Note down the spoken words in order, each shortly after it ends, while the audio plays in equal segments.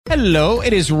Hello,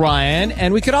 it is Ryan,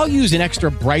 and we could all use an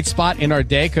extra bright spot in our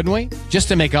day, couldn't we? Just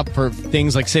to make up for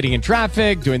things like sitting in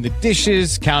traffic, doing the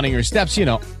dishes, counting your steps,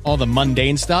 all the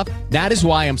mundane stuff. That is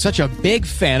why I'm such a big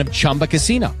fan of Chumba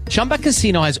Casino. Chumba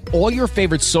Casino has all your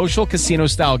favorite social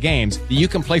casino-style games that you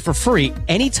can play for free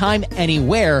anytime,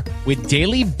 anywhere with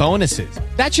daily bonuses.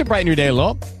 That should brighten your day a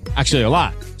little. Actually, a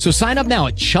lot. So sign up now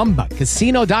at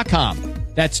ChumbaCasino.com.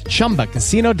 That's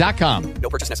ChumbaCasino.com. No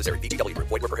purchase necessary. VGW Group.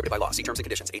 Void where prohibited by law. See terms and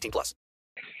conditions. 18+.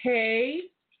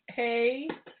 Hey,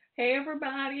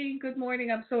 everybody. Good morning.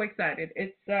 I'm so excited.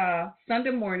 It's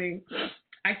Sunday morning.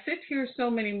 I sit here so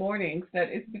many mornings that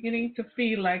it's beginning to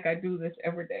feel like I do this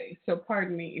every day. So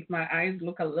pardon me if my eyes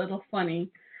look a little funny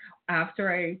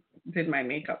after I did my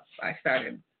makeup. I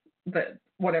started the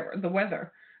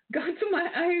weather got to my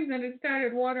eyes and it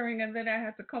started watering, and then I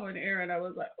had to come in air and I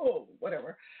was like, oh,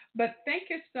 whatever. But thank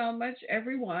you so much,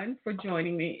 everyone, for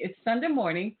joining me. It's Sunday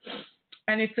morning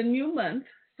and it's a new month,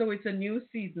 so it's a new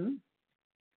season,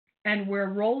 and we're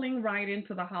rolling right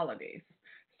into the holidays.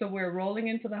 So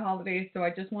I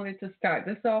just wanted to start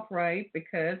this off right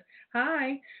because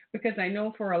I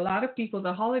know for a lot of people,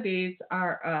 the holidays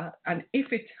are an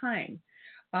iffy time.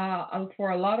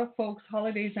 For a lot of folks,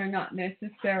 holidays are not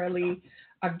necessarily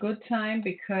a good time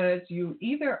because you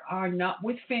either are not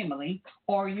with family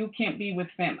or you can't be with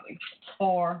family,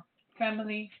 or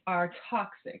family are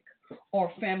toxic,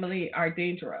 or family are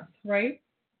dangerous, right?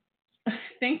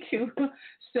 Thank you.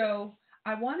 So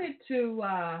I wanted to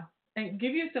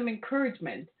give you some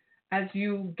encouragement as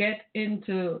you get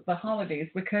into the holidays,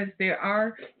 because there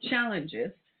are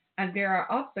challenges and there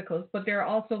are obstacles, but there are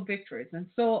also victories. And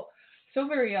so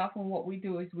very often what we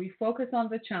do is we focus on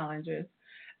the challenges.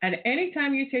 And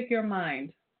anytime you take your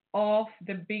mind off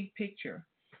the big picture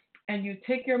and you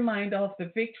take your mind off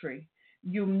the victory,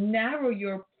 you narrow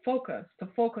your focus to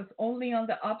focus only on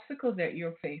the obstacle that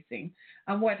you're facing.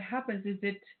 And what happens is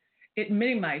it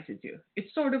minimizes you.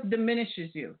 It sort of diminishes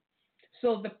you.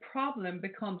 So the problem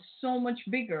becomes so much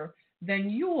bigger than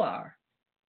you are.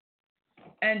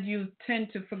 And you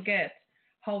tend to forget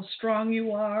how strong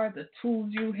you are, the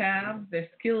tools you have, the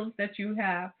skills that you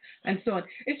have, and so on.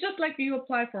 It's just like you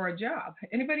apply for a job.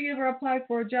 Anybody ever apply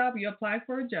for a job? You apply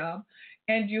for a job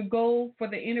and you go for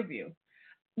the interview.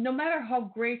 No matter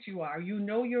how great you are, you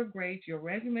know you're great, your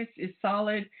resume is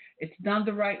solid, it's done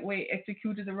the right way,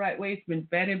 executed the right way, it's been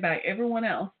vetted by everyone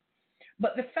else.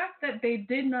 But the fact that they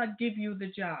did not give you the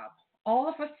job, all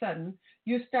of a sudden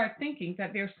you start thinking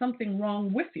that there's something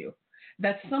wrong with you,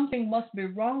 that something must be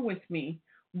wrong with me,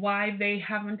 why they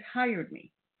haven't hired me.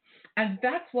 And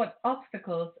that's what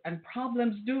obstacles and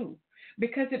problems do,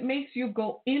 because it makes you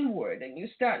go inward and you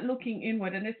start looking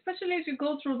inward. And especially as you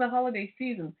go through the holiday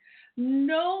season,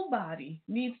 nobody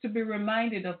needs to be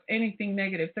reminded of anything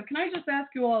negative. So can I just ask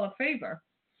you all a favor?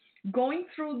 Going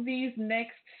through these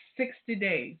next 60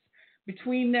 days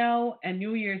between now and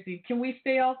New Year's Eve, can we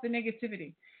stay off the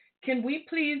negativity? Can we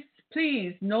please,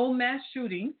 no mass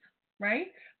shootings, right?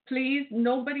 Please,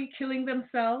 nobody killing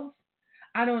themselves.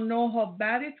 I don't know how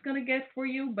bad it's going to get for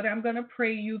you, but I'm going to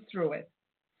pray you through it.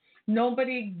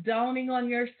 Nobody downing on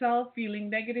yourself, feeling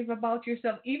negative about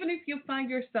yourself, even if you find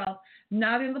yourself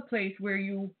not in the place where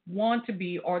you want to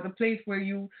be or the place where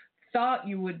you thought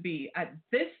you would be at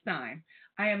this time.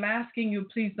 I am asking you,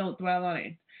 please don't dwell on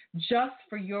it, just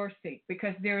for your sake,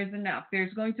 because there is enough.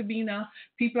 There's going to be enough.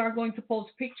 People are going to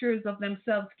post pictures of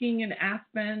themselves skiing in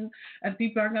Aspen, and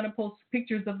people are going to post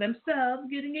pictures of themselves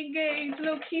getting engaged.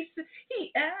 Look, he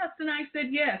asked, and I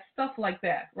said yes, stuff like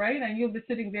that, right? And you'll be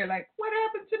sitting there like, what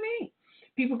happened to me?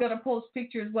 People are going to post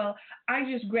pictures. Well, I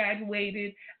just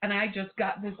graduated, and I just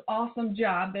got this awesome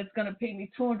job that's going to pay me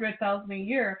 $200,000 a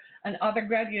year, and other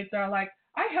graduates are like,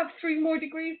 I have 3 more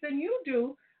degrees than you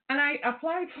do, and I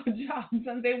applied for jobs,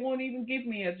 and they won't even give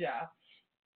me a job,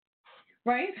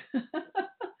 right?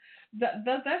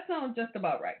 Does that sound just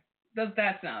about right? Does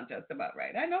that sound just about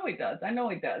right? I know it does.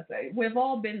 We've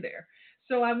all been there.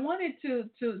 So I wanted to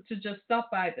just stop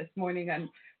by this morning and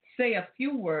say a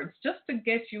few words just to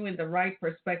get you in the right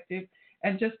perspective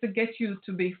and just to get you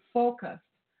to be focused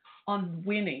on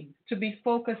winning, to be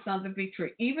focused on the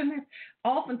victory. Even if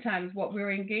oftentimes what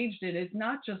we're engaged in is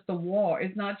not just a war,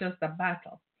 it's not just a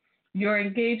battle. You're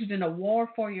engaged in a war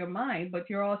for your mind, but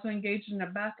you're also engaged in a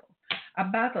battle. A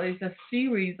battle is a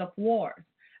series of wars.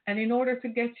 And in order to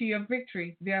get to your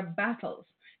victory, there are battles.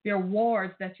 There are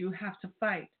wars that you have to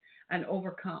fight and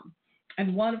overcome.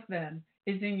 And one of them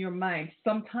is in your mind.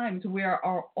 Sometimes we are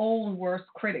our own worst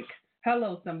critic.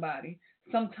 Hello, somebody.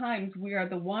 Sometimes we are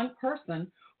the one person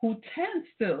who tends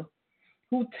to,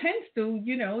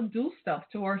 do stuff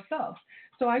to ourselves.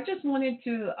 So I just wanted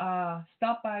to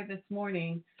stop by this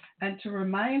morning and to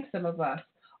remind some of us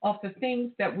of the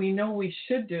things that we know we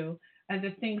should do and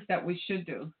the things that we should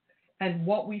do and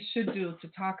what we should do to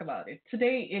talk about it.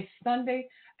 Today is Sunday,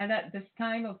 and at this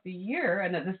time of the year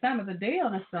and at this time of the day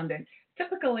on a Sunday,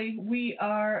 typically we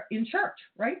are in church,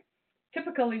 right?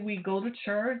 Typically we go to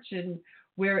church and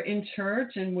we're in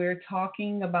church and we're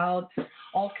talking about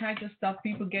all kinds of stuff,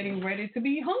 people getting ready to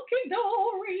be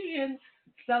hunky-dory and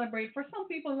celebrate. For some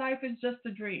people, life is just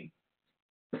a dream.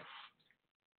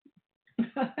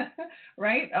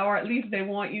 Right? Or at least they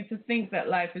want you to think that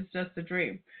life is just a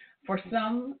dream. For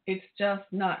some, it's just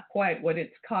not quite what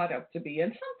it's caught up to be.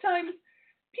 And sometimes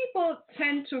people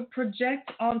tend to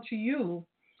project onto you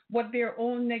what their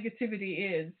own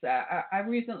negativity is. I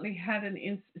recently had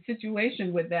a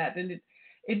situation with that, and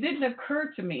it didn't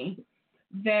occur to me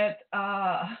that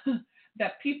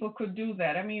that people could do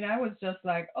that. I mean, I was just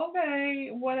like, okay,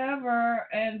 whatever,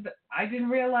 and I didn't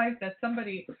realize that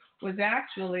somebody was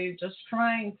actually just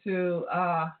trying to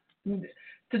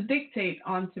dictate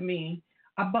onto me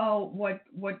about what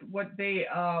they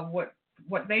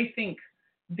think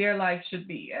their life should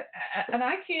be. And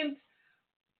I can't,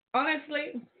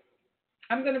 honestly,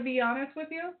 I'm going to be honest with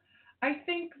you. I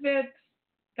think that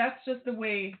that's just the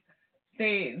way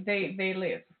they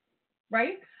live,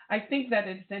 right? I think that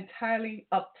it's entirely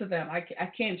up to them. I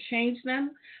can't change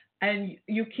them, and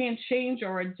you can't change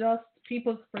or adjust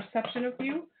people's perception of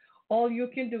you. All you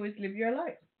can do is live your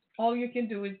life. All you can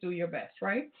do is do your best,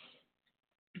 right?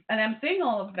 And I'm saying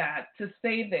all of that to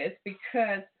say this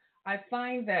because I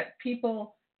find that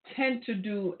people tend to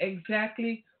do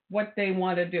exactly what they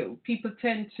want to do. People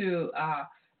tend to,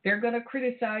 they're going to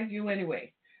criticize you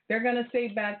anyway. They're going to say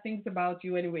bad things about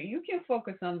you anyway. You can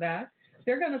focus on that.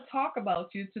 They're going to talk about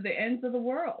you to the ends of the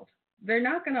world. They're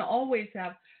not going to always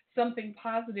have something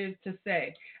positive to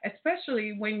say,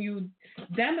 especially when you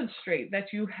demonstrate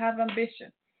that you have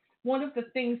ambition. One of the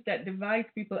things that divides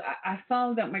people, I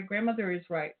found that my grandmother is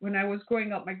right. When I was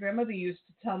growing up, my grandmother used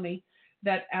to tell me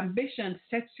that ambition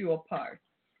sets you apart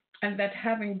and that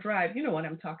having drive, you know what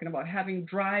I'm talking about, having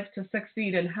drive to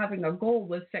succeed and having a goal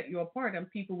will set you apart and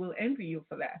people will envy you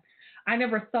for that. I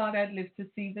never thought I'd live to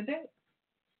see the day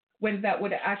when that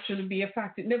would actually be a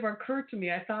fact. It never occurred to me.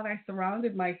 I thought I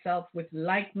surrounded myself with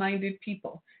like-minded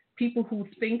people, people who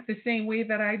think the same way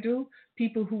that I do,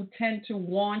 people who tend to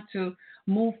want to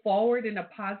move forward in a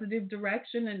positive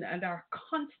direction and are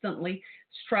constantly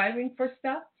striving for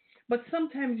stuff. But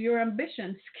sometimes your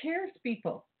ambition scares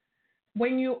people.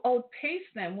 When you outpace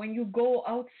them, when you go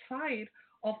outside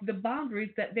of the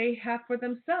boundaries that they have for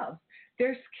themselves,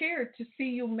 they're scared to see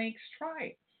you make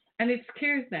strides. And it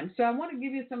scares them. So I want to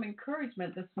give you some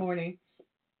encouragement this morning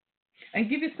and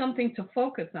give you something to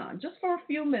focus on just for a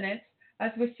few minutes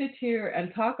as we sit here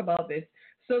and talk about this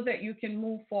so that you can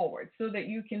move forward, so that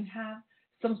you can have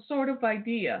some sort of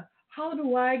idea. How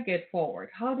do I get forward?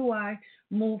 How do I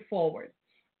move forward?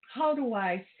 How do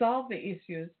I solve the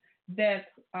issues that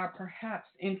are perhaps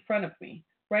in front of me,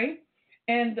 right?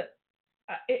 And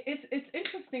it's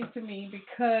interesting to me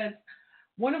because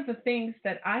one of the things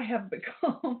that I have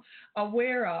become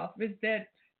aware of is that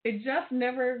it just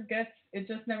never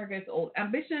gets old.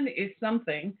 Ambition is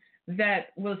something that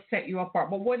will set you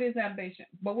apart. But what is ambition?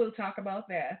 But we'll talk about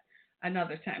that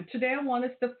another time. Today I want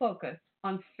us to focus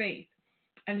on faith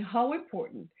and how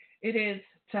important it is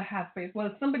to have faith.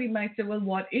 Well, somebody might say, well,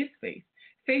 what is faith?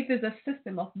 Faith is a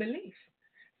system of belief.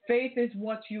 Faith is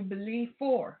what you believe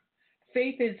for.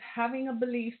 Faith is having a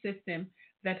belief system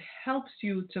that helps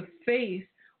you to face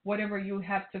whatever you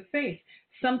have to face.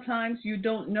 Sometimes you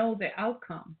don't know the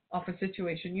outcome of a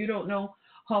situation. You don't know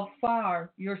how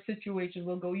far your situation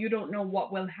will go. You don't know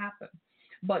what will happen.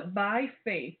 But by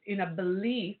faith, in a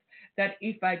belief that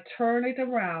if I turn it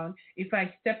around, if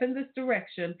I step in this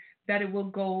direction, that it will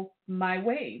go my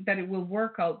way, that it will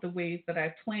work out the ways that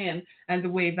I plan and the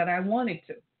way that I want it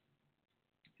to.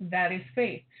 That is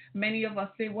faith. Many of us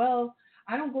say, well,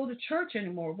 I don't go to church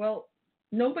anymore. Well,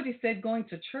 nobody said going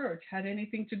to church had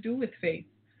anything to do with faith.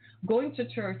 Going to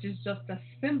church is just a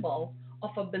symbol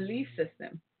of a belief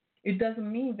system. It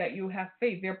doesn't mean that you have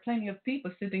faith. There are plenty of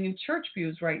people sitting in church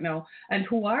pews right now and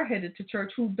who are headed to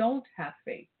church who don't have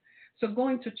faith. So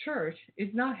going to church is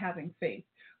not having faith.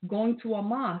 Going to a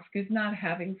mosque is not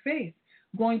having faith.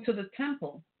 Going to the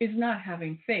temple is not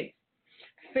having faith.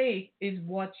 Faith is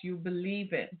what you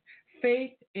believe in.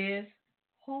 Faith is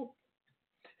hope.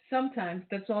 Sometimes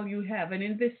that's all you have. And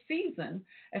in this season,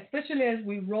 especially as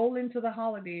we roll into the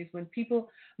holidays when people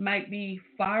might be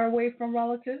far away from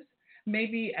relatives,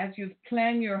 maybe as you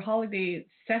plan your holiday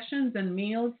sessions and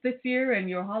meals this year and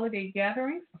your holiday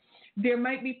gatherings, There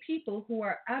might be people who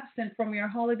are absent from your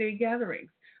holiday gatherings,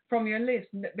 from your list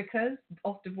because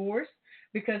of divorce,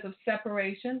 because of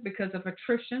separation, because of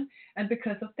attrition, and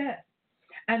because of death.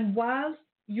 And while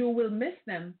you will miss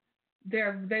them,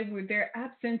 their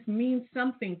absence means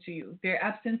something to you. Their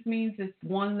absence means it's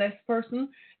one less person.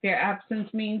 Their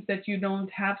absence means that you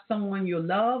don't have someone you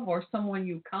love or someone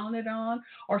you counted on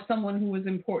or someone who is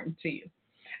important to you.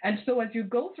 And so as you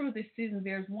go through this season,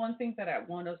 there's one thing that I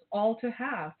want us all to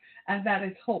have, and that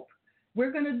is hope.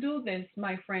 We're going to do this,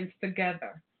 my friends,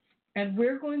 together. And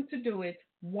we're going to do it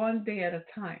one day at a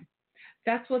time.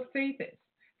 That's what faith is.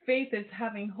 Faith is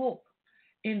having hope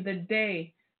in the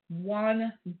day,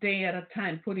 one day at a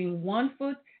time, putting one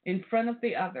foot in front of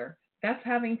the other. That's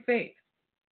having faith.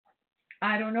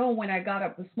 I don't know when I got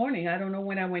up this morning. I don't know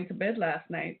when I went to bed last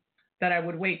night that I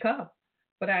would wake up.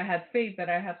 But I had faith that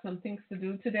I have some things to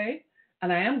do today,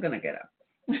 and I am going to get up.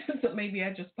 So maybe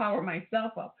I just power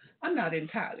myself up. I'm not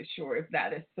entirely sure if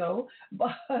that is so,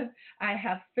 but I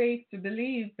have faith to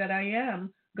believe that I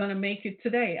am going to make it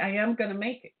today. I am going to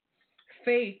make it.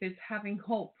 Faith is having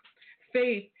hope.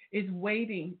 Faith is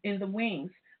waiting in the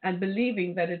wings and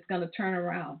believing that it's going to turn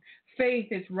around. Faith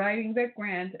is writing that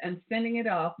grant and sending it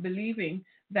off, believing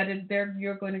that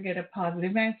you're going to get a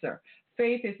positive answer.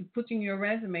 Faith is putting your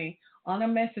resume on a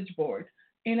message board,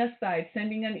 in a site,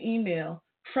 sending an email,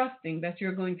 trusting that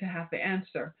you're going to have the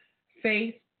answer.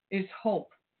 Faith is hope.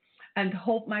 And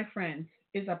hope, my friends,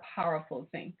 is a powerful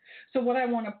thing. So what I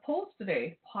want to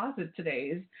posit today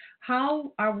is,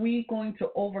 how are we going to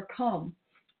overcome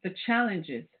the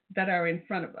challenges that are in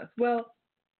front of us? Well,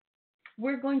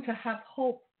 we're going to have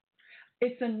hope.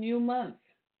 It's a new month.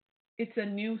 It's a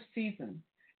new season.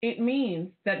 It means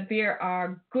that there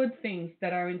are good things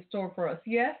that are in store for us.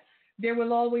 Yes, there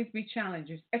will always be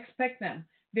challenges. Expect them.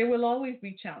 There will always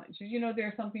be challenges. You know, there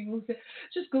are some people who say,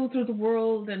 just go through the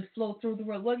world and flow through the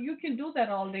world. Well, you can do that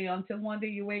all day until one day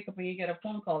you wake up and you get a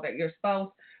phone call that your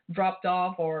spouse dropped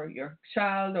off, or your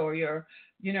child, or your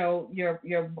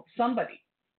somebody,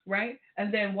 right?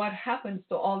 And then what happens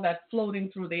to all that floating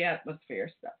through the atmosphere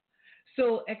stuff?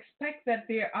 So expect that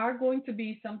there are going to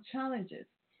be some challenges.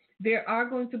 There are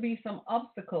going to be some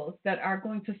obstacles that are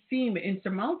going to seem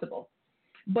insurmountable.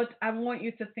 But I want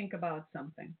you to think about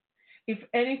something. If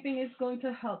anything is going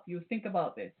to help you, think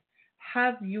about this.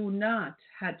 Have you not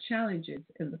had challenges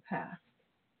in the past?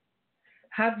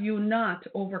 Have you not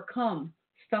overcome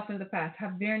stuff in the past?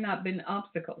 Have there not been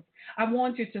obstacles? I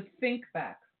want you to think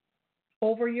back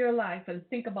over your life and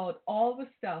think about all the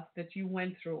stuff that you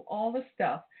went through, all the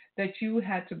stuff that you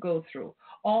had to go through,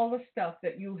 all the stuff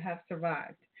that you have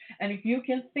survived. And if you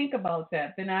can think about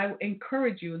that, then I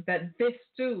encourage you that this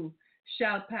too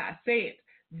shall pass. Say it.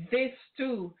 This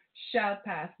too shall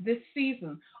pass. This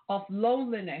season of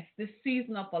loneliness, this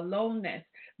season of aloneness,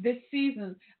 this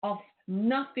season of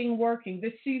nothing working,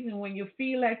 this season when you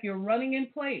feel like you're running in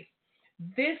place,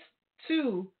 this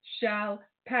too shall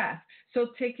pass. So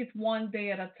take it one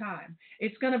day at a time.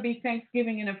 It's going to be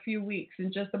Thanksgiving in a few weeks,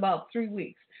 in just about 3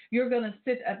 weeks. You're going to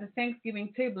sit at the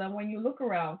Thanksgiving table, and when you look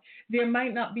around, there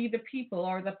might not be the people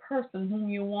or the person whom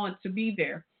you want to be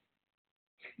there.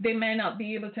 They may not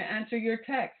be able to answer your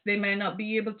text. They may not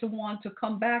be able to want to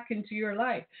come back into your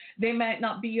life. They might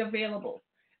not be available.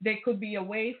 They could be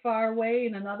away, far away,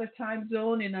 in another time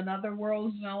zone, in another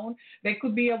world zone. They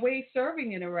could be away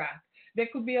serving in Iraq. They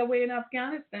could be away in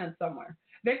Afghanistan somewhere.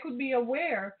 They could be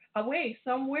away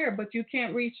somewhere, but you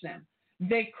can't reach them.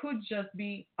 They could just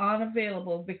be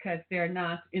unavailable because they're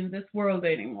not in this world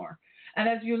anymore. And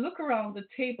as you look around the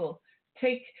table,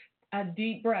 take a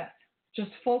deep breath.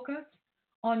 Just focus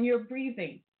on your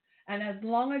breathing. And as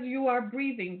long as you are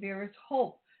breathing, there is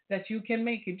hope that you can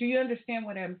make it. Do you understand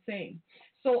what I'm saying?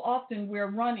 So often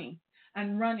we're running.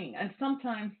 And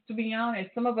sometimes, to be honest,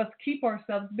 some of us keep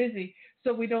ourselves busy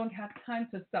so we don't have time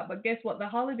to stop. But guess what? The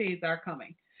holidays are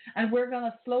coming. And we're going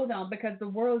to slow down because the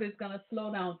world is going to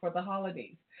slow down for the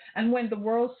holidays. And when the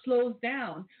world slows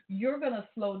down, you're going to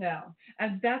slow down.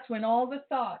 And that's when all the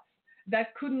thoughts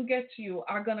that couldn't get to you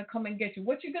are going to come and get you.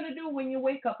 What you going to do when you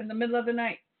wake up in the middle of the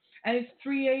night and it's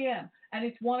 3 a.m. and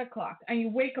it's 1 o'clock and you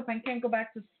wake up and can't go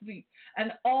back to sleep,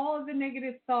 and all the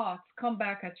negative thoughts come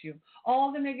back at you.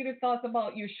 All the negative thoughts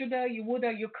about you shoulda, you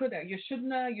woulda, you coulda, you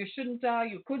shouldn't, you shouldn't,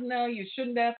 you couldn't, you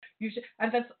shouldn't have,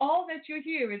 and that's all that you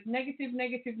hear is negative,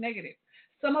 negative, negative.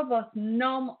 Some of us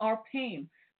numb our pain.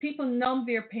 People numb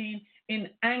their pain in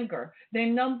anger. They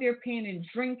numb their pain in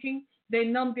drinking. They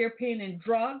numb their pain in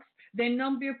drugs. They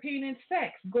numb their pain in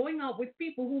sex, going out with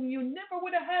people whom you never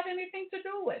would have had anything to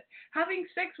do with, having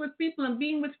sex with people and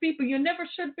being with people you never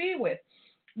should be with.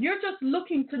 You're just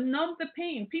looking to numb the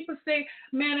pain. People say,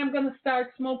 man, I'm going to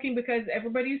start smoking because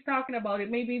everybody's talking about it.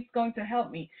 Maybe it's going to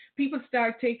help me. People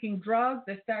start taking drugs.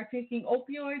 They start taking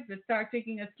opioids. They start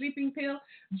taking a sleeping pill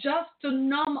just to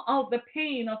numb out the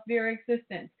pain of their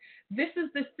existence. This is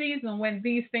the season when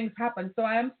these things happen. So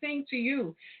I am saying to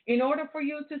you, in order for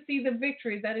you to see the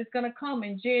victory that is going to come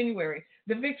in January,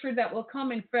 the victory that will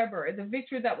come in February, the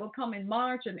victory that will come in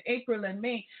March and April and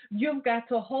May, you've got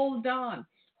to hold on.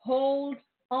 Hold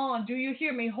on. Do you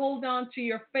hear me? Hold on to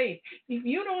your faith. If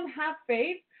you don't have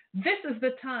faith, this is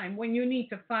the time when you need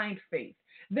to find faith.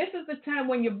 This is the time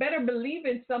when you better believe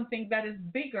in something that is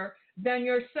bigger than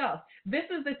yourself. This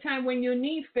is the time when you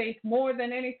need faith more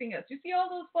than anything else. You see all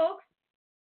those folks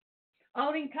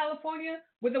out in California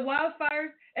with the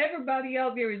wildfires? Everybody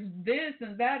out there is this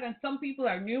and that, and some people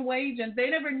are new age, and they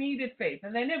never needed faith,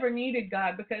 and they never needed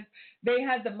God because they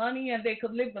had the money and they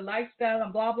could live the lifestyle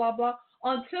and blah, blah, blah,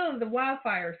 until the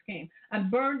wildfires came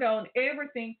and burned down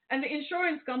everything, and the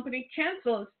insurance company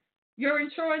canceled your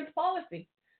insurance policy.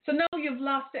 So now you've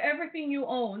lost everything you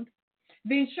owned.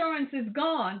 The insurance is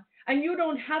gone, and you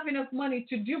don't have enough money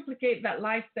to duplicate that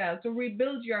lifestyle, to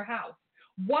rebuild your house.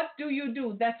 What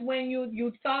do? That's when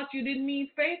you thought you didn't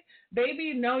need faith.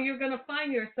 Baby, now you're going to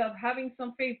find yourself having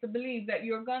some faith to believe that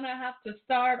you're going to have to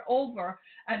start over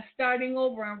and starting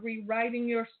over and rewriting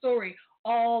your story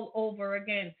all over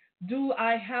again. Do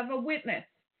I have a witness?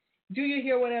 Do you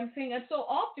hear what I'm saying? And so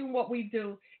often what we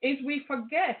do is we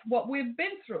forget what we've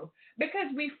been through because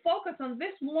we focus on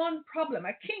this one problem.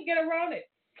 I can't get around it.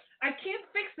 I can't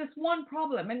fix this one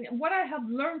problem. And what I have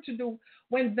learned to do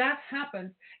when that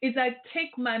happens is I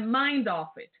take my mind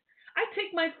off it. I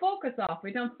take my focus off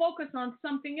it and focus on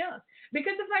something else.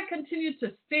 Because if I continue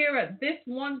to stare at this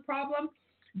one problem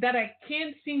that I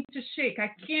can't seem to shake,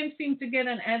 I can't seem to get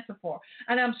an answer for,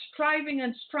 and I'm striving,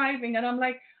 and I'm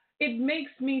like, it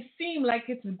makes me seem like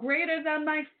it's greater than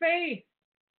my faith.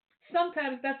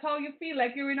 Sometimes that's how you feel,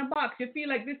 like you're in a box. You feel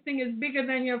like this thing is bigger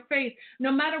than your faith,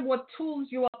 no matter what tools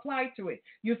you apply to it.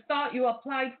 You thought you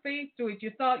applied faith to it.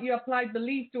 You thought you applied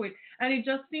belief to it, and it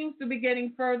just seems to be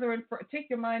getting further and further. Take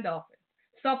your mind off it.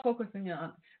 Stop focusing on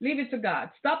it. Leave it to God.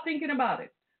 Stop thinking about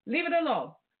it. Leave it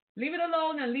alone. Leave it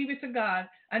alone and leave it to God.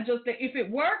 And just say, if it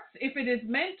works, if it is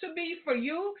meant to be for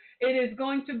you, it is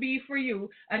going to be for you.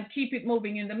 And keep it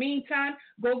moving. In the meantime,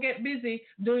 go get busy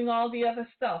doing all the other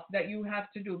stuff that you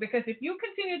have to do. Because if you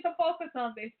continue to focus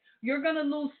on this, you're going to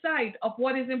lose sight of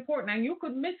what is important. And you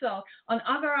could miss out on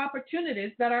other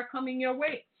opportunities that are coming your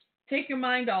way. Take your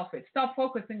mind off it. Stop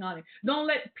focusing on it. Don't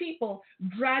let people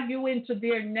drag you into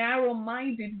their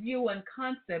narrow-minded view and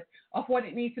concept of what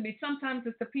it needs to be. Sometimes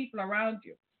it's the people around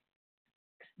you.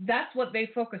 That's what they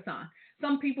focus on.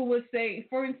 Some people will say,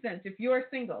 for instance, if you're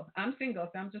single, I'm single,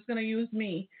 so I'm just going to use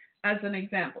me as an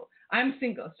example. I'm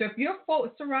single. So if you're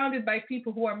surrounded by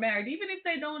people who are married, even if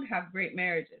they don't have great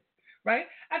marriages, right,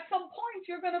 at some point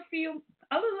you're going to feel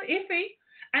a little iffy,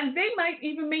 and they might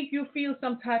even make you feel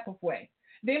some type of way.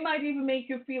 They might even make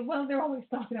you feel, well, they're always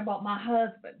talking about my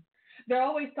husband. They're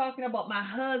always talking about my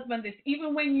husband, this,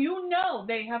 even when you know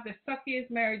they have the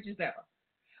suckiest marriages ever.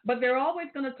 But they're always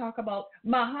going to talk about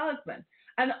my husband.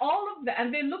 And all of that,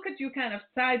 and they look at you kind of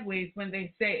sideways when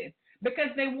they say it, because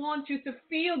they want you to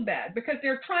feel bad, because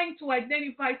they're trying to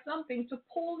identify something to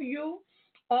pull you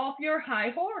off your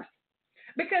high horse.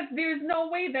 Because there's no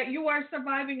way that you are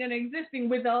surviving and existing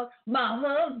without my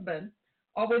husband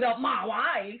or without my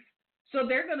wife. So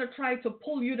they're going to try to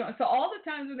pull you down. So all the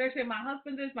times when they're saying my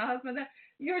husband this, my husband that,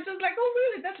 you're just like, oh,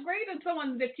 really? That's great. And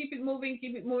someone that keep it moving,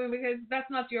 because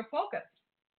that's not your focus.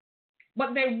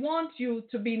 But they want you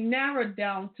to be narrowed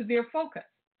down to their focus.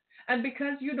 And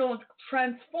because you don't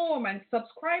transform and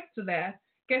subscribe to that,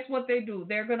 guess what they do?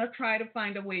 They're going to try to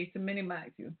find a way to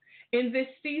minimize you. In this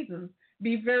season,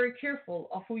 be very careful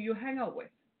of who you hang out with.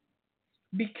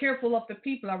 Be careful of the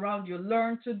people around you.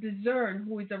 Learn to discern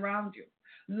who is around you.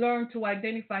 Learn to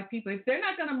identify people. If they're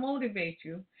not going to motivate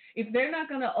you, if they're not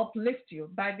going to uplift you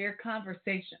by their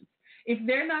conversations, if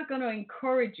they're not going to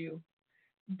encourage you,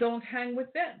 don't hang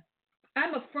with them.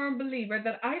 I'm a firm believer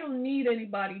that I don't need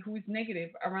anybody who is negative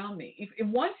around me. If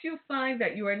once you find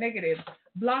that you are negative,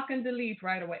 block and delete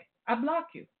right away. I block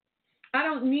you. I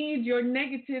don't need your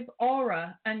negative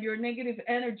aura and your negative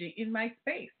energy in my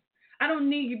space. I don't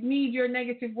need your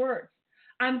negative words.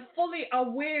 I'm fully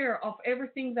aware of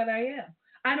everything that I am.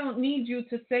 I don't need you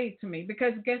to say it to me,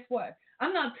 because guess what?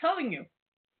 I'm not telling you.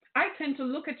 I tend to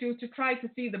look at you to try to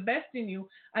see the best in you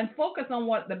and focus on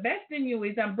what the best in you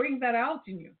is and bring that out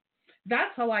in you.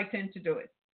 That's how I tend to do it.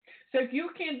 So if you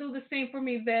can't do the same for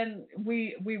me, then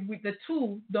we the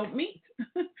two don't meet.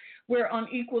 We're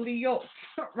unequally yoked,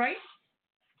 right?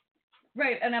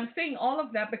 Right. And I'm saying all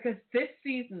of that because this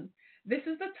season, this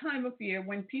is the time of year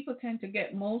when people tend to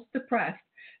get most depressed.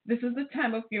 This is the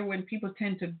time of year when people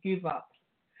tend to give up.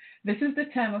 This is the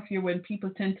time of year when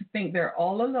people tend to think they're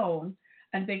all alone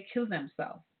and they kill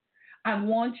themselves. I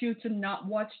want you to not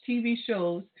watch TV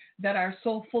shows that are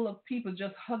so full of people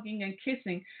just hugging and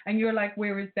kissing, and you're like,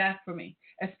 where is that for me?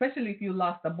 Especially if you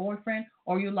lost a boyfriend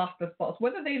or you lost a spouse.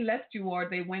 Whether they left you or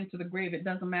they went to the grave, it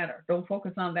doesn't matter. Don't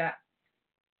focus on that.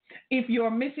 If you're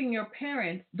missing your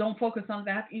parents, don't focus on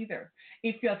that either.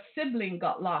 If your sibling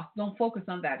got lost, don't focus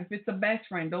on that. If it's a best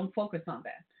friend, don't focus on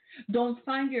that. Don't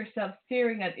find yourself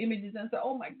staring at images and say,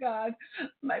 oh my God,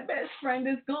 my best friend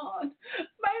is gone.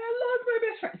 I lost my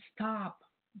best friend. Stop.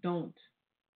 Don't.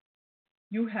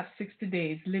 You have 60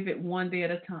 days. Live it one day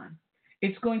at a time.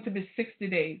 It's going to be 60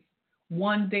 days,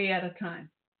 one day at a time.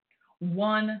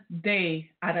 One day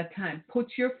at a time.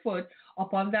 Put your foot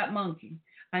up on that monkey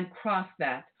and cross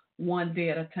that one day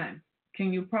at a time.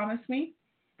 Can you promise me?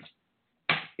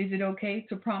 Is it okay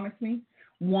to promise me?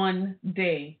 One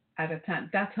day at a time.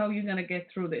 That's how you're going to get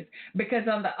through this. Because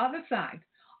on the other side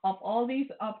of all these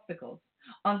obstacles,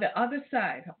 on the other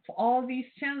side of all these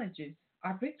challenges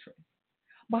are victories.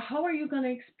 But how are you going to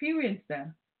experience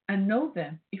them and know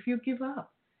them if you give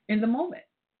up in the moment?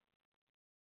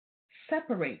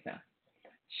 Separate them.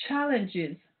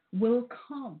 Challenges will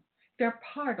come. They're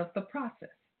part of the process.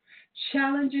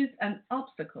 Challenges and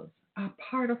obstacles are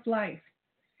part of life.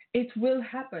 It will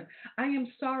happen. I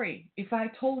am sorry if I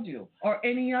told you or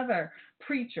any other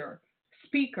preacher,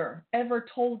 speaker ever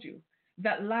told you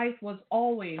that life was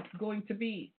always going to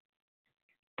be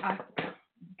a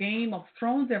Game of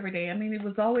Thrones every day. I mean, it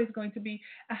was always going to be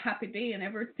a happy day and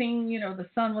everything, the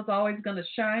sun was always going to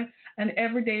shine and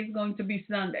every day is going to be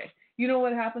Sunday. You know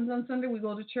what happens on Sunday? We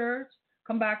go to church,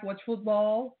 come back, watch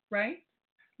football, right?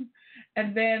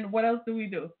 And then what else do?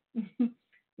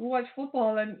 We watch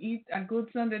football and eat a good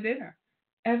Sunday dinner.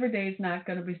 Every day is not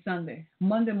going to be Sunday.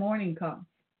 Monday morning comes.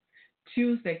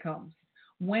 Tuesday comes.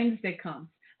 Wednesday comes.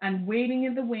 And waiting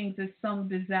in the wings is some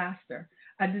disaster.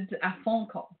 A phone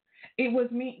call. It was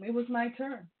me. It was my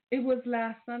turn. It was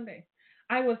last Sunday.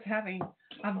 I was having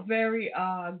a very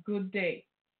good day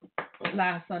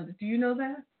last Sunday. Do you know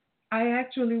that? I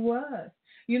actually was.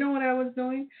 You know what I was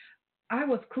doing? I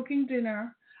was cooking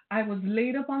dinner. I was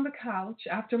laid up on the couch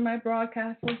after my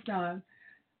broadcast was done,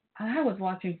 and I was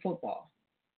watching football.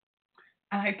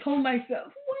 And I told myself, what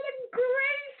a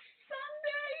great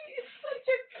Sunday!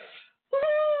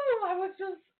 I was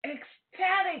just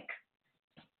ecstatic.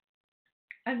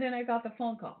 And then I got the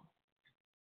phone call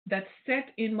that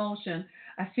set in motion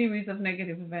a series of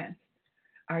negative events.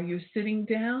 Are you sitting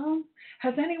down?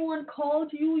 Has anyone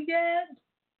called you yet?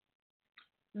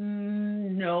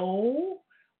 No.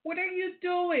 What are you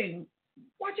doing?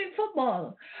 Watching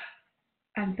football.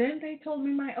 And then they told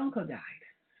me my uncle died.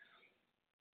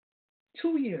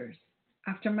 2 years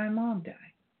after my mom died.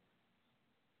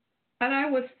 And I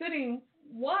was sitting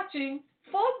watching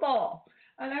football.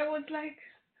 And I was like,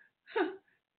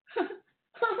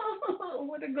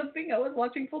 what a good thing I was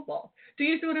watching football. Do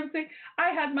you see what I'm saying? I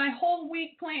had my whole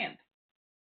week planned.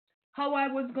 How I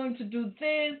was going to do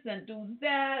this and do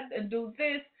that and do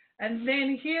this. And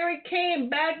then here it came,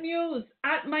 bad news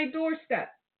at my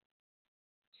doorstep.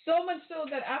 So much so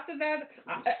that after that,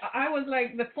 I was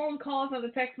like, the phone calls and the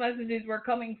text messages were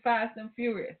coming fast and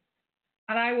furious.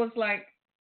 And I was like,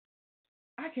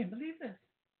 I can't believe this.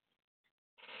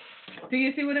 Do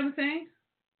you see what I'm saying?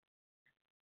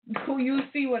 Do you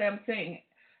see what I'm saying?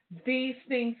 These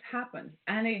things happen.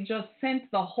 And it just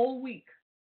sent the whole week.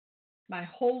 My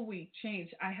whole week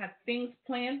changed. I had things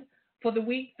planned for the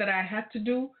week that I had to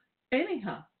do.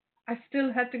 Anyhow, I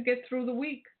still had to get through the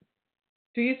week.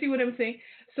 Do you see what I'm saying?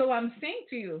 So I'm saying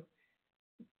to you,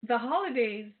 the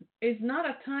holidays is not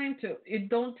a time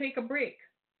don't take a break.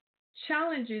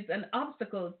 Challenges and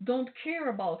obstacles don't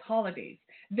care about holidays.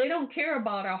 They don't care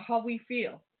about how we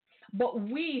feel. But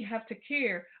we have to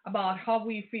care about how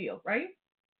we feel, right?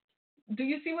 Do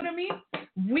you see what I mean?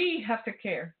 We have to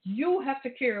care. You have to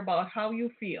care about how you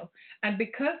feel. And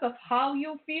because of how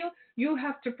you feel, you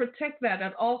have to protect that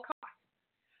at all costs.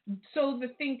 So the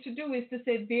thing to do is to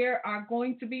say there are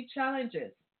going to be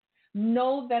challenges.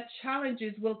 Know that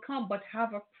challenges will come, but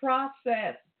have a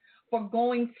process for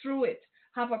going through it.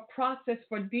 Have a process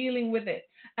for dealing with it.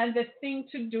 And the thing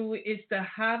to do is to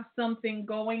have something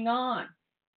going on.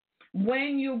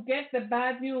 When you get the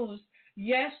bad news,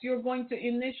 yes, you're going to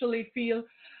initially feel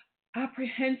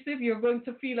apprehensive. You're going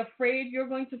to feel afraid. You're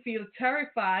going to feel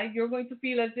terrified. You're going to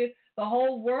feel as if the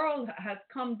whole world has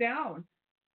come down.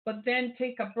 But then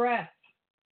take a breath.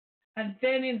 And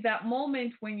then in that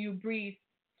moment when you breathe,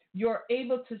 you're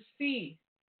able to see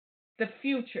the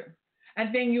future.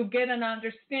 And then you get an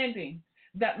understanding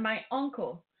that my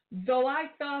uncle, though I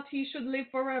thought he should live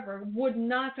forever, would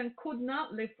not and could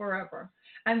not live forever.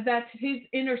 And that his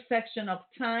intersection of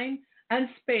time and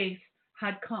space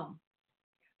had come.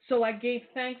 So I gave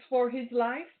thanks for his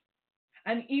life.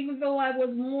 And even though I was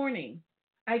mourning,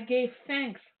 I gave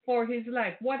thanks for his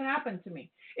life. What happened to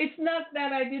me? It's not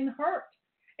that I didn't hurt.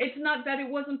 It's not that it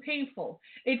wasn't painful.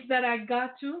 It's that I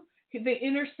got to the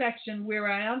intersection where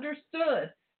I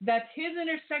understood that his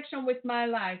intersection with my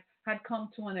life had come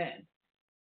to an end.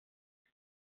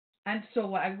 And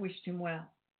so I wished him well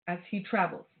as he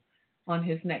travels on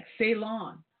his next. Sail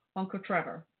on, Uncle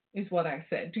Trevor, is what I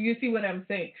said. Do you see what I'm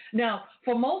saying? Now,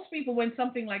 for most people, when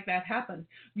something like that happens,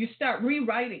 you start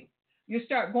rewriting. You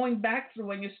start going back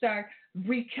through and you start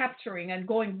recapturing and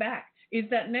going back. Is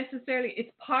that necessarily?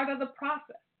 It's part of the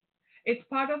process. It's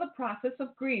part of the process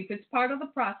of grief. It's part of the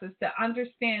process to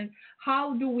understand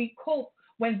how do we cope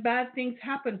when bad things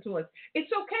happen to us.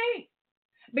 It's okay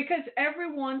because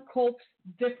everyone copes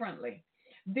differently.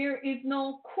 There is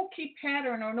no cookie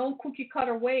pattern or no cookie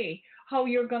cutter way how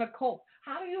you're going to cope.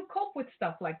 How do you cope with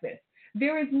stuff like this?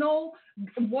 There is no,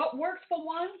 what works for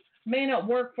one may not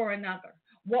work for another.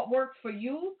 What works for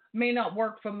you may not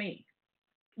work for me.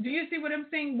 Do you see what I'm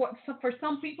saying? For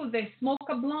some people, they smoke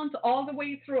a blunt all the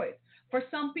way through it. For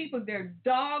some people, they're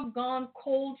doggone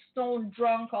cold stone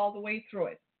drunk all the way through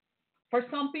it. For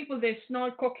some people, they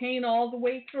snort cocaine all the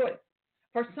way through it.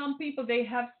 For some people, they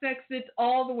have sex it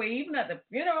all the way, even at the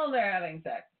funeral, they're having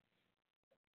sex.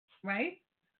 Right?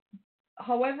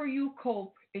 However you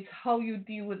cope is how you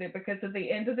deal with it, because at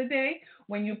the end of the day,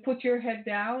 when you put your head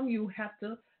down, you have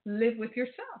to live with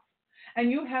yourself.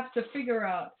 And you have to figure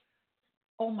out,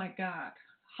 oh my God,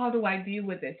 how do I deal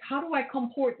with this? How do I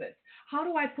comport this? How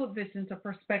do I put this into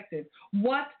perspective?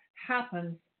 What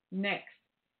happens next?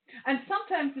 And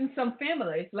sometimes in some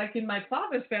families, like in my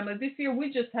father's family, this year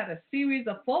we just had a series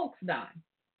of folks die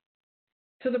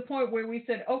to the point where we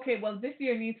said, okay, well, this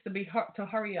year needs to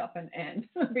hurry up and end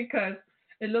because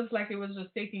it looks like it was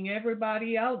just taking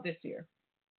everybody out this year.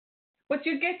 But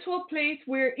you get to a place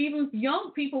where even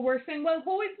young people were saying, well,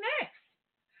 who is next?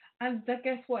 And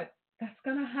guess what? That's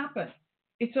going to happen.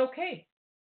 It's okay.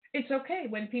 It's okay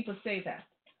when people say that.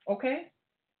 Okay?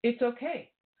 It's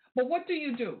okay. But what do?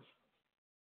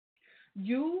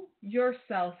 You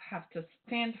yourself have to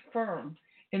stand firm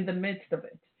in the midst of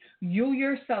it. You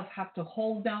yourself have to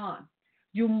hold on.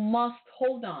 You must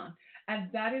hold on. And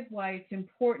that is why it's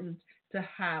important to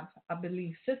have a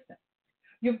belief system.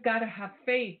 You've got to have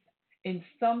faith in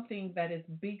something that is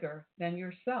bigger than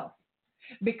yourself.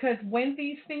 Because when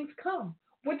these things come,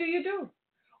 what do?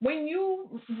 When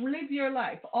you live your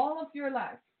life, all of your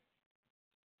life,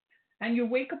 and you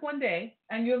wake up one day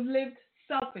and you've lived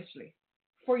selfishly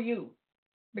for you,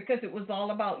 because it was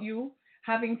all about you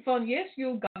having fun. Yes,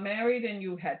 you got married and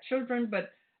you had children, but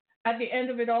at the end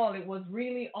of it all, it was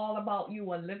really all about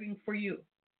you and living for you.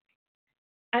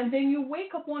 And then you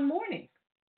wake up one morning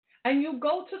and you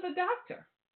go to the doctor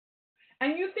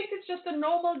and you think it's just a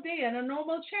normal day and a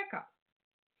normal checkup.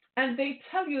 And they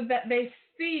tell you that they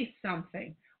see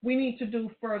something. We need to do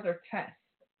further tests.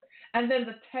 And then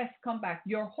the tests come back.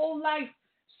 Your whole life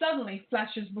suddenly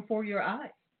flashes before your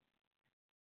eyes.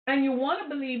 And you want to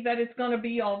believe that it's going to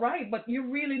be all right, but you're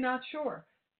really not sure.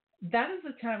 That is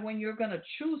the time when you're going to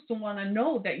choose to want to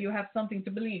know that you have something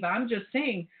to believe. I'm just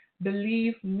saying,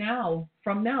 believe now,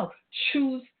 from now.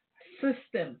 Choose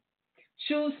system.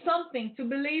 Choose something to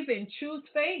believe in. Choose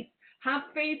faith. Have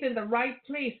faith in the right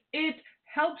place. It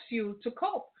helps you to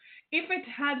cope. If it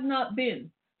had not been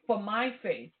for my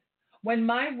faith, when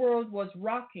my world was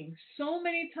rocking, so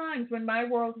many times when my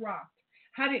world rocked,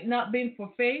 had it not been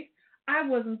for faith, I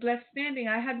wasn't left standing.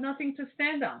 I had nothing to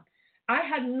stand on. I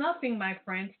had nothing, my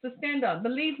friends, to stand on.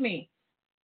 Believe me,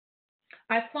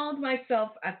 I found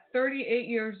myself at 38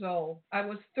 years old. I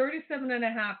was 37 and a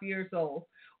half years old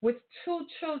with 2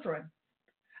 children.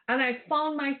 And I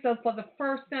found myself for the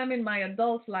first time in my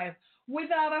adult life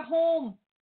without a home.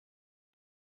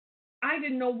 I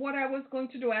didn't know what I was going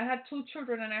to do. I had 2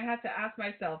 children and I had to ask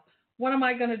myself, what am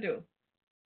I going to do?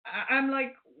 I'm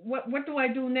like, what do I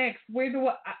do next?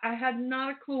 I had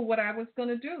not a clue what I was going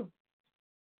to do.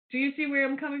 Do you see where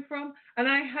I'm coming from? And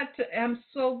I'm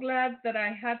so glad that I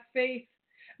had faith,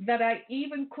 that I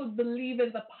even could believe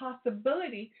in the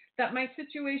possibility that my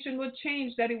situation would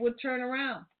change, that it would turn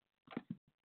around.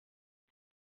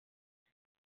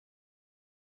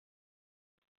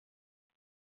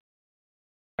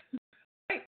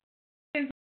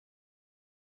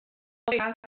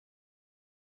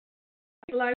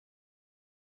 Life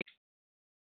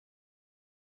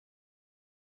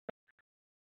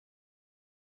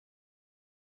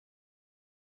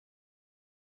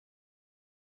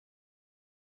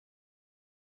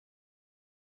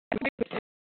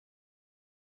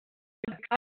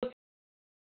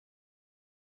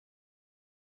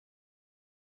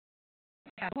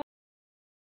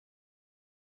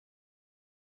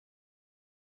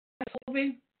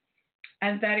moving,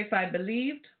 and that if I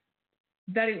believed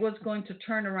that it was going to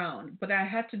turn around, but I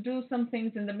had to do some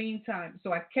things in the meantime.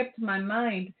 So I kept my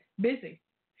mind busy.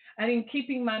 And in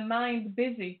keeping my mind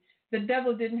busy, the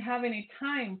devil didn't have any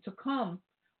time to come,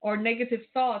 or negative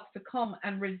thoughts to come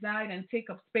and reside and take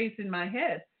up space in my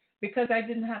head, because I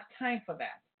didn't have time for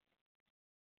that.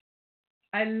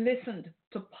 I listened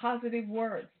to positive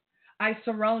words. I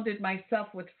surrounded myself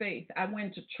with faith. I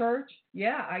went to church.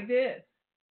 Yeah, I did.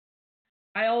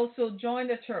 I also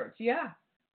joined a church. Yeah.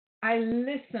 I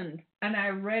listened and I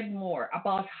read more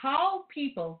about how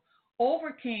people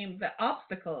overcame the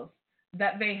obstacles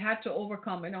that they had to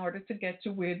overcome in order to get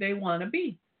to where they want to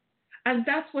be. And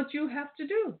that's what you have to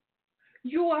do.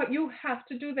 You have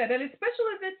to do that. And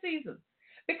especially this season,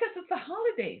 because it's the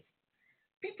holidays.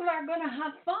 People are going to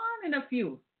have fun in a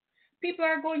few. People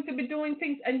are going to be doing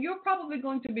things, and you're probably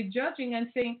going to be judging and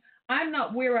saying, I'm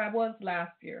not where I was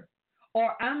last year,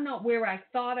 or I'm not where I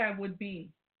thought I would be.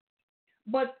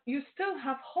 But you still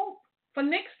have hope for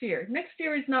next year. Next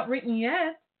year is not written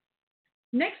yet.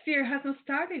 Next year hasn't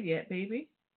started yet, baby.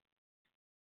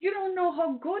 You don't know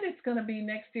how good it's going to be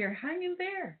next year. Hang in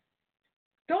there.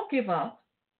 Don't give up,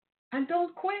 and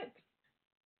don't quit.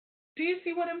 Do you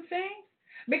see what I'm saying?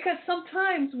 Because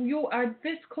sometimes you are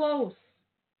this close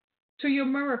to your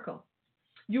miracle.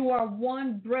 You are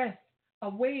one breath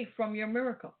away from your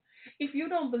miracle. If you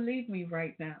don't believe me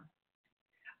right now,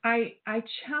 I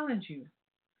challenge you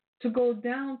to go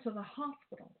down to the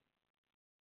hospital.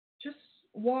 Just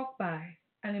walk by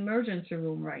an emergency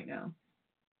room right now.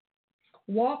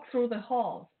 Walk through the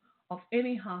halls of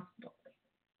any hospital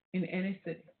in any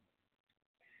city.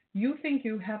 You think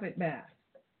you have it bad.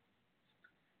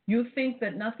 You think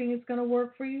that nothing is going to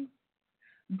work for you?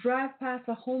 Drive past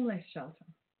a homeless shelter.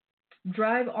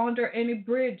 Drive under any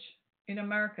bridge in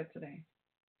America today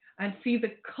and see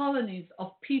the colonies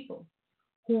of people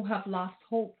who have lost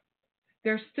hope.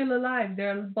 They're still alive.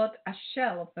 They're but a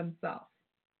shell of themselves.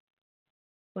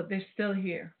 But they're still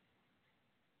here.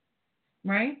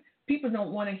 Right? People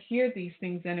don't want to hear these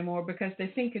things anymore because they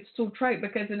think it's too trite.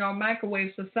 Because in our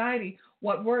microwave society,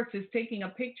 what works is taking a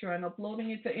picture and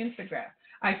uploading it to Instagram.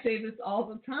 I say this all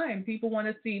the time. People want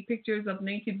to see pictures of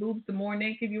naked boobs. The more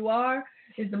naked you are,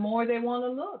 is the more they want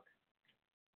to look.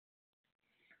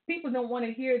 People don't want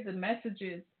to hear the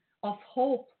messages of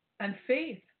hope and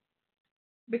faith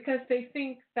because they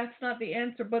think that's not the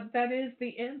answer, but that is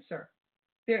the answer.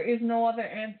 There is no other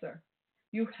answer.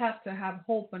 You have to have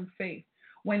hope and faith.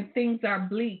 When things are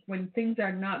bleak, when things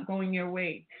are not going your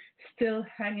way, still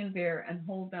hang in there and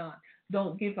hold on.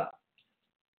 Don't give up.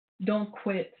 Don't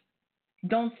quit.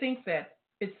 Don't think that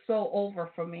it's so over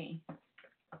for me.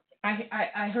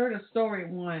 I heard a story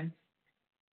once,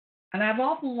 and I've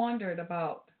often wondered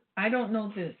about, I don't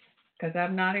know this because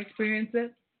I've not experienced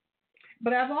it,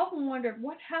 but I've often wondered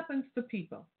what happens to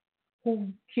people who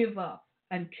give up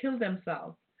and kill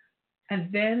themselves,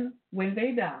 and then when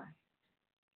they die,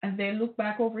 and they look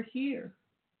back over here,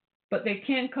 but they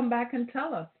can't come back and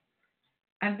tell us,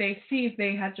 and they see if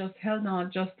they had just held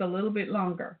on just a little bit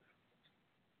longer.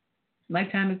 My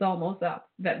time is almost up,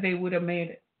 that they would have made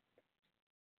it.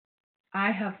 I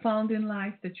have found in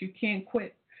life that you can't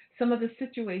quit. Some of the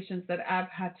situations that I've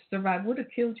had to survive would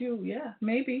have killed you. Yeah,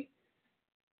 maybe.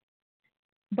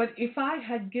 But if I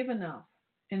had given up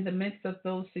in the midst of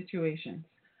those situations,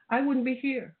 I wouldn't be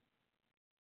here.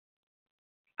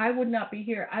 I would not be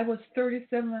here. I was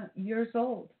 37 years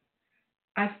old.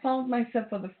 I found myself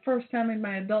for the first time in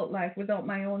my adult life without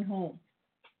my own home.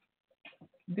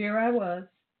 There I was,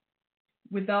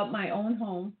 without my own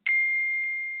home,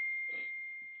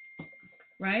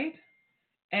 right?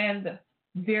 And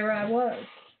there I was,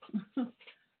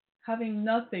 having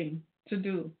nothing to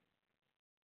do.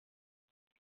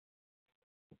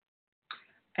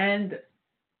 And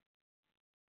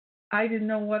I didn't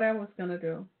know what I was going to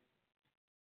do.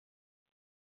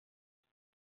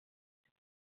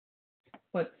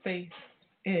 What faith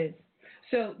is.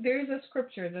 So there's a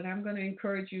scripture that I'm going to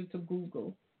encourage you to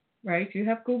Google, right? You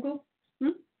have Google?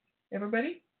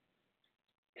 Everybody?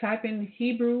 Type in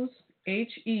Hebrews,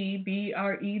 Hebrews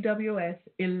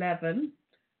 11,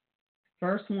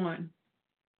 verse 1.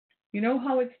 You know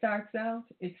how it starts out?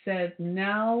 It says,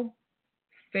 now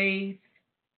faith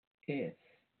is.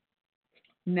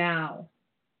 Now.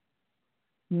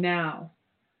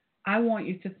 I want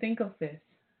you to think of this.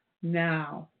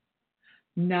 Now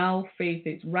faith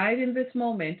is. Right in this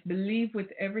moment, believe with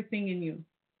everything in you.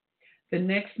 The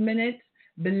next minute,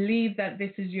 believe that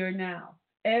this is your now.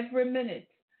 Every minute,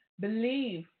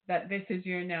 believe that this is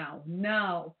your now.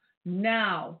 Now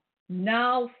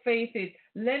faith is.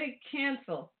 Let it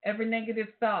cancel every negative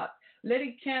thought. Let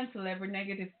it cancel every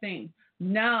negative thing.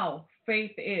 Now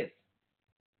faith is.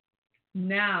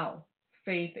 Now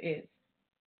faith is.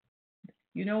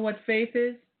 You know what faith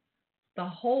is? The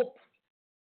hope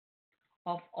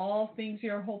of all things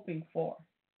you're hoping for.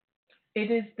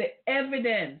 It is the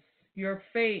evidence, your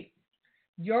faith.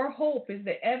 Your hope is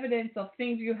the evidence of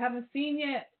things you haven't seen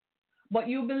yet, but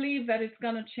you believe that it's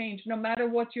going to change no matter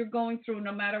what you're going through,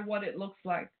 no matter what it looks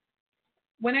like.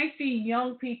 When I see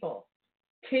young people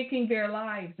taking their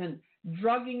lives and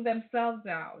drugging themselves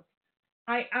out,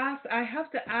 I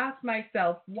have to ask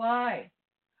myself why.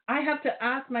 I have to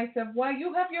ask myself why.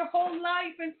 You have your whole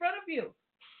life in front of you.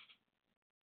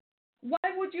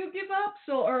 Why would you give up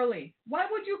so early? Why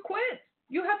would you quit?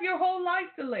 You have your whole life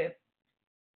to live.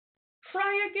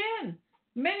 Try again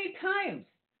many times.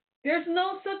 There's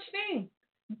no such thing.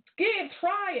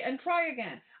 Try and try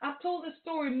again. I've told this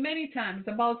story many times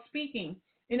about speaking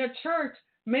in a church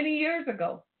many years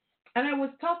ago. And I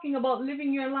was talking about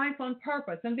living your life on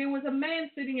purpose. And there was a man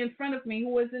sitting in front of me who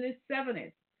was in his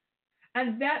 70s.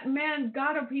 And that man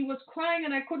got up. He was crying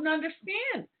and I couldn't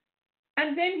understand.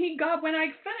 And then when I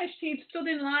finished, he stood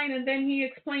in line and then he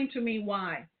explained to me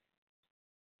why.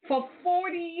 For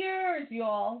 40 years,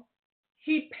 y'all,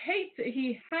 he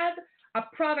had a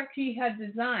product he had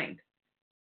designed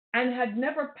and had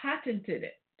never patented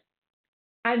it.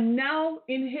 And now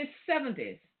in his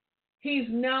 70s, he's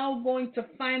now going to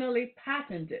finally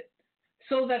patent it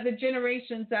so that the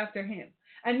generations after him.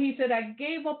 And he said, I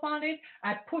gave up on it.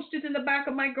 I pushed it in the back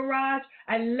of my garage.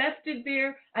 I left it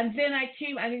there. And then I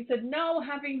came and he said, now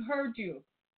having heard you,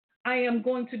 I am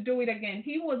going to do it again.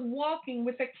 He was walking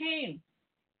with a cane.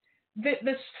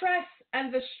 The stress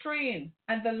and the strain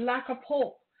and the lack of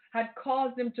hope had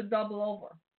caused him to double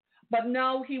over. But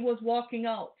now he was walking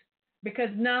out because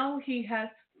now he has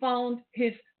found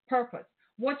his purpose.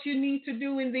 What you need to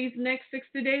do in these next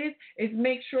 60 days is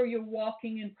make sure you're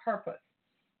walking in purpose.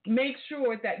 Make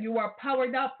sure that you are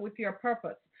powered up with your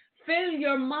purpose. Fill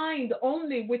your mind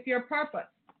only with your purpose.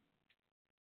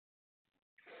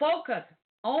 Focus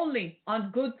only on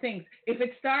good things. If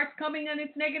it starts coming and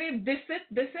it's negative,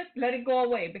 let it go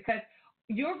away, because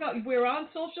we're on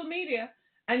social media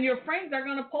and your friends are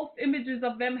going to post images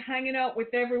of them hanging out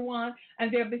with everyone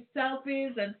and there'll be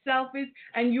selfies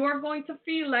and you're going to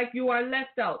feel like you are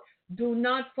left out. Do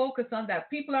not focus on that.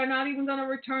 People are not even going to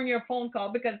return your phone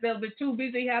call because they'll be too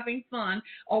busy having fun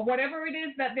or whatever it is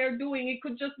that they're doing. It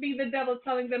could just be the devil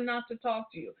telling them not to talk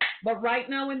to you. But right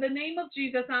now, in the name of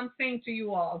Jesus, I'm saying to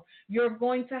you all, you're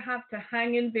going to have to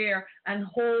hang in there and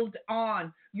hold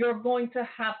on. You're going to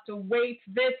have to wait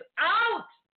this out.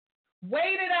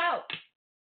 Wait it out.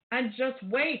 And just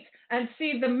wait and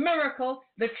see the miracle,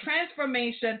 the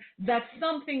transformation, that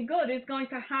something good is going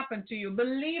to happen to you.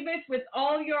 Believe it with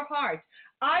all your heart.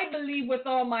 I believe with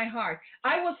all my heart.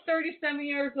 I was 37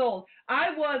 years old.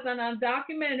 I was an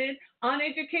undocumented,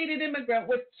 uneducated immigrant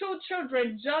with 2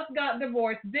 children, just got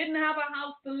divorced, didn't have a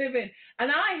house to live in.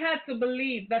 And I had to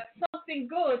believe that something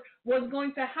good was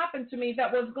going to happen to me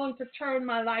that was going to turn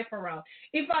my life around.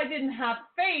 If I didn't have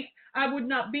faith, I would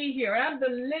not be here. I'm the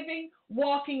living,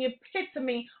 walking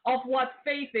epitome of what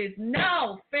faith is.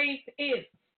 Now faith is.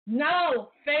 Now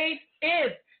faith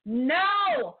is.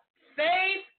 Now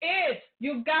faith is.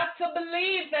 You've got to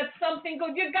believe that something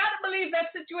good. You've got to believe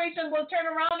that situation will turn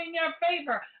around in your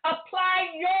favor. Apply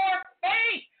your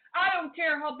faith. I don't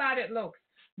care how bad it looks.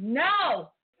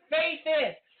 Now faith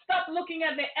is. Stop looking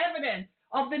at the evidence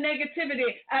of the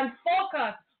negativity and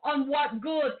focus on what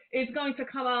good is going to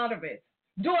come out of it.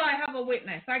 Do I have a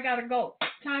witness? I got to go.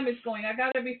 Time is going. I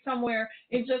got to be somewhere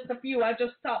in just a few. I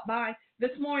just stopped by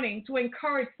this morning to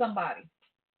encourage somebody.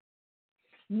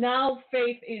 Now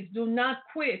faith is. Do not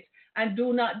quit and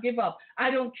do not give up. I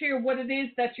don't care what it is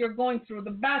that you're going through.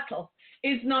 The battle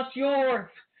is not yours.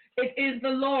 It is the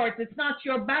Lord's. It's not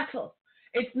your battle.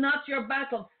 It's not your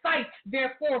battle. Fight,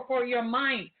 therefore, for your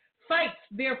mind. Fight,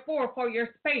 therefore, for your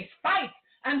space. Fight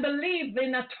and believe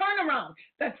in a turnaround,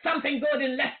 that something good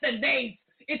in less than days,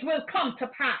 it will come to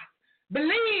pass.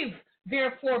 Believe,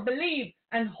 therefore, believe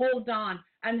and hold on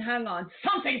and hang on.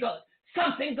 Something good,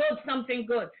 something good, something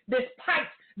good. Despite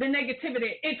the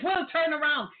negativity, it will turn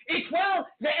around. It will.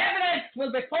 The evidence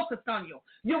will be focused on you.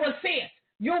 You will see it.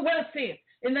 You will see it.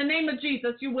 In the name of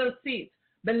Jesus, you will see it.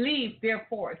 Believe,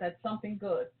 therefore, that something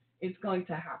good is going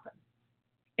to happen.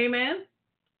 Amen?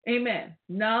 Amen.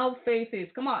 Now faith is.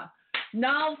 Come on.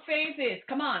 Now faith is.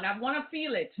 Come on. I want to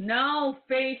feel it. Now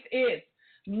faith is.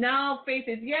 Now faith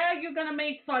is. Yeah, you're going to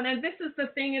make fun. And this is the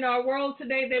thing in our world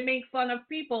today. They make fun of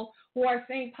people who are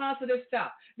saying positive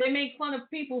stuff. They make fun of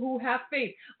people who have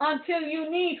faith until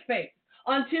you need faith.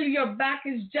 until your back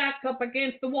is jacked up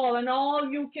against the wall and all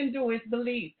you can do is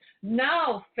believe.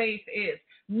 Now faith is.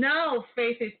 Now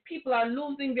faith is. People are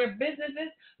losing their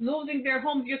businesses, losing their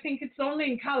homes. You think it's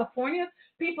only in California?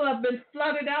 People have been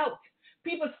flooded out.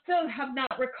 People still have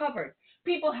not recovered.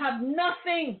 People have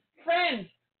nothing, friends.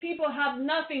 People have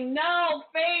nothing. Now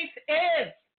faith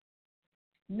is.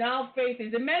 Now faith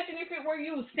is. Imagine if it were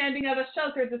you standing at a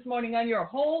shelter this morning and your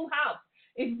whole house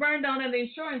is burned down and the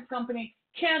insurance company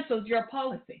cancels your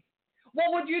policy.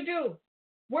 What would you do?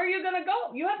 Where are you going to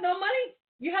go? You have no money.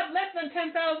 You have less than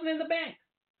 $10,000 in the bank.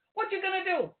 What you going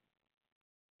to do?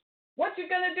 What you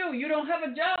going to do? You don't have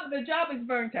a job. The job is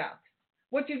burnt out.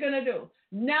 What you going to do?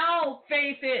 Now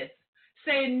faith is.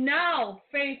 Say, now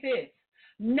faith is.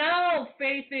 Now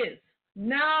faith is.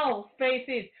 Now faith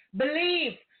is.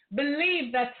 Believe.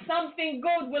 Believe that something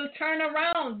good will turn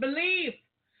around. Believe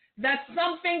that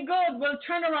something good will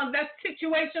turn around. That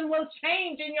situation will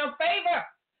change in your favor.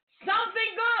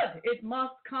 Something good. It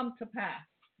must come to pass.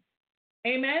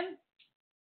 Amen.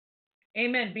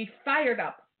 Amen. Be fired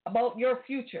up about your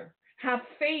future. Have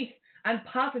faith and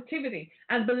positivity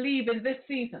and believe in this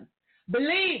season.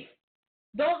 Believe.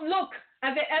 Don't look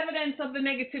at the evidence of the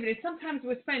negativity. Sometimes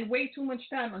we spend way too much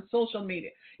time on social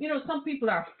media. You know, some people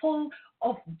are full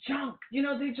of junk. You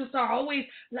know, they just are always,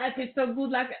 life is so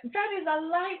good. That is a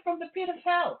lie from the pit of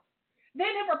hell. They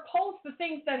never post the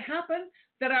things that happen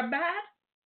that are bad,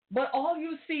 but all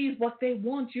you see is what they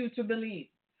want you to believe.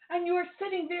 And you're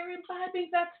sitting there imbibing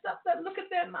that stuff that, look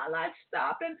at that, my life,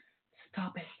 stop it.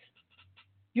 Stop it.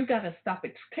 You got to stop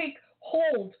it. Take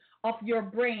hold of your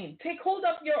brain. Take hold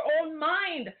of your own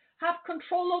mind. Have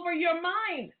control over your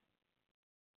mind.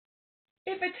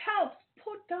 If it helps,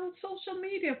 put down social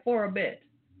media for a bit.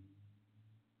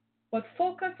 But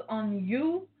focus on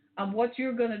you and what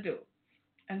you're going to do.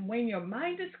 And when your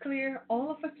mind is clear,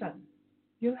 all of a sudden,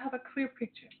 you'll have a clear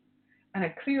picture and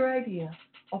a clear idea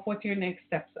of what your next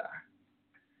steps are.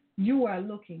 You are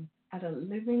looking at a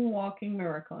living, walking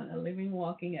miracle and a living,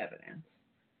 walking evidence.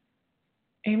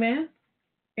 Amen?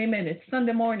 Amen. It's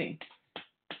Sunday morning.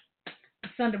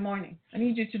 Sunday morning. I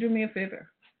need you to do me a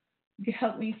favor. You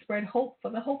help me spread hope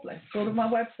for the hopeless. Go to my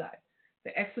website,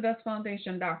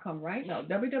 theexodusfoundation.com right now.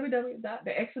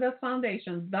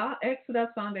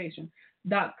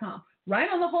 www.theexodusfoundation.com. Right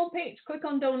on the home page, click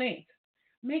on donate.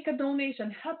 Make a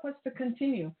donation. Help us to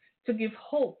continue to give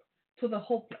hope to the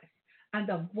hopeless and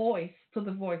a voice to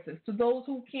the voiceless, to those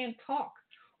who can't talk,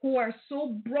 who are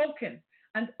so broken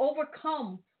and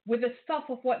overcome with the stuff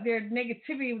of what their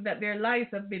negativity that their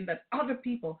lives have been, that other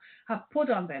people have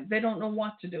put on them. They don't know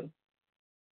what to do.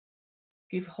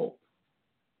 Give hope.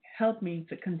 Help me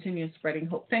to continue spreading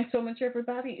hope. Thanks so much,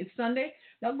 everybody. It's Sunday.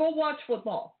 Now go watch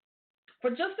football.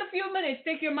 For just a few minutes,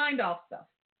 take your mind off stuff.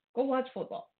 Go watch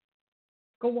football.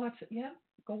 Go watch it. Yeah,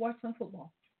 go watch some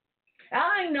football.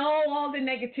 I know all the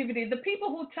negativity. The people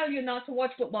who tell you not to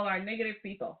watch football are negative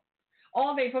people.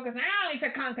 All they focus on, it's a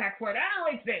contact sport.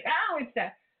 It's this. It's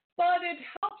that. But it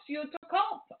helps you to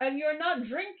cope, and you're not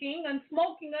drinking and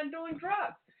smoking and doing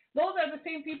drugs. Those are the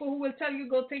same people who will tell you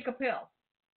go take a pill.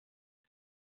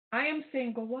 I am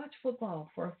saying go watch football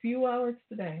for a few hours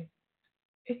today.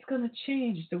 It's going to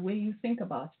change the way you think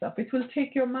about stuff. It will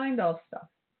take your mind off stuff.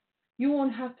 You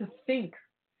won't have to think.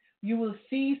 You will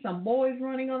see some boys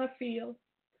running on a field,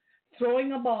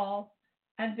 throwing a ball,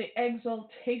 and the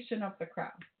exaltation of the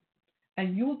crowd.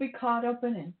 And you will be caught up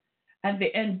in it. And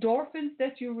the endorphins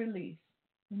that you release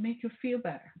will make you feel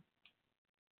better.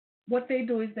 What they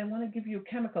do is they want to give you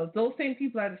chemicals. Those same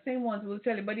people are the same ones who will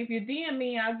tell you, but if you DM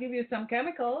me, I'll give you some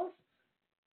chemicals.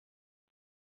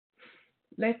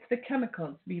 Let the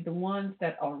chemicals be the ones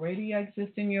that already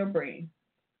exist in your brain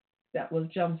that will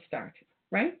jumpstart it,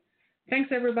 right?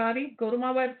 Thanks, everybody. Go to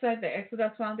my website,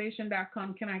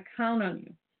 theexodusfoundation.com. Can I count on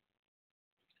you?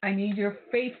 I need your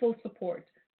faithful support.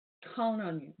 Count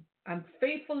on you. I'm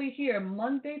faithfully here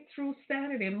Monday through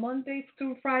Saturday, Monday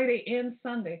through Friday, and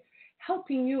Sunday,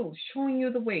 helping you, showing you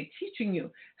the way, teaching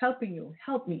you, helping you,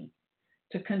 help me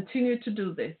to continue to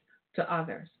do this to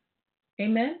others.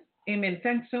 Amen? Amen.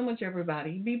 Thanks so much,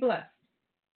 everybody. Be blessed.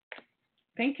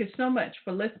 Thank you so much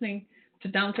for listening to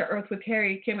Down to Earth with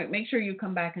Harriet Cammock. Make sure you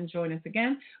come back and join us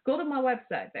again. Go to my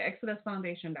website,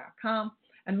 theexodusfoundation.com,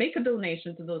 and make a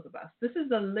donation to those of us. This is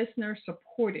a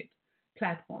listener-supported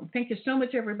platform. Thank you so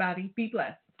much, everybody. Be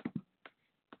blessed.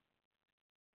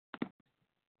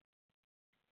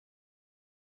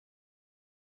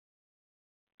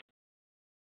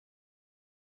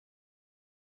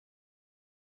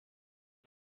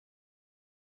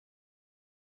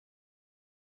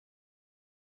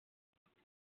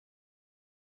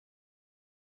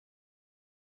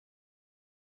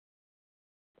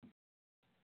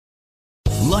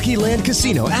 Lucky Land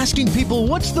Casino, asking people,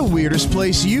 what's the weirdest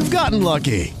place you've gotten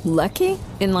lucky? Lucky?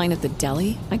 In line at the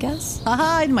deli, I guess?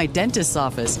 Aha, in my dentist's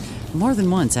office. More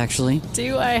than once, actually.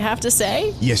 Do I have to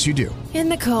say? Yes, you do. In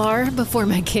the car before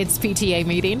my kids' PTA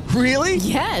meeting. Really?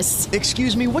 Yes.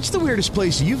 Excuse me, what's the weirdest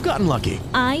place you've gotten lucky?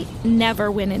 I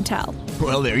never win and tell.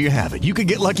 Well, there you have it. You can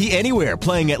get lucky anywhere,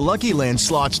 playing at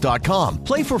LuckyLandSlots.com.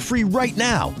 Play for free right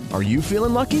now. Are you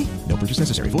feeling lucky? No purchase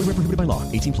necessary. Void where prohibited by law.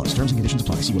 18 plus. Terms and conditions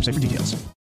apply. See website for details.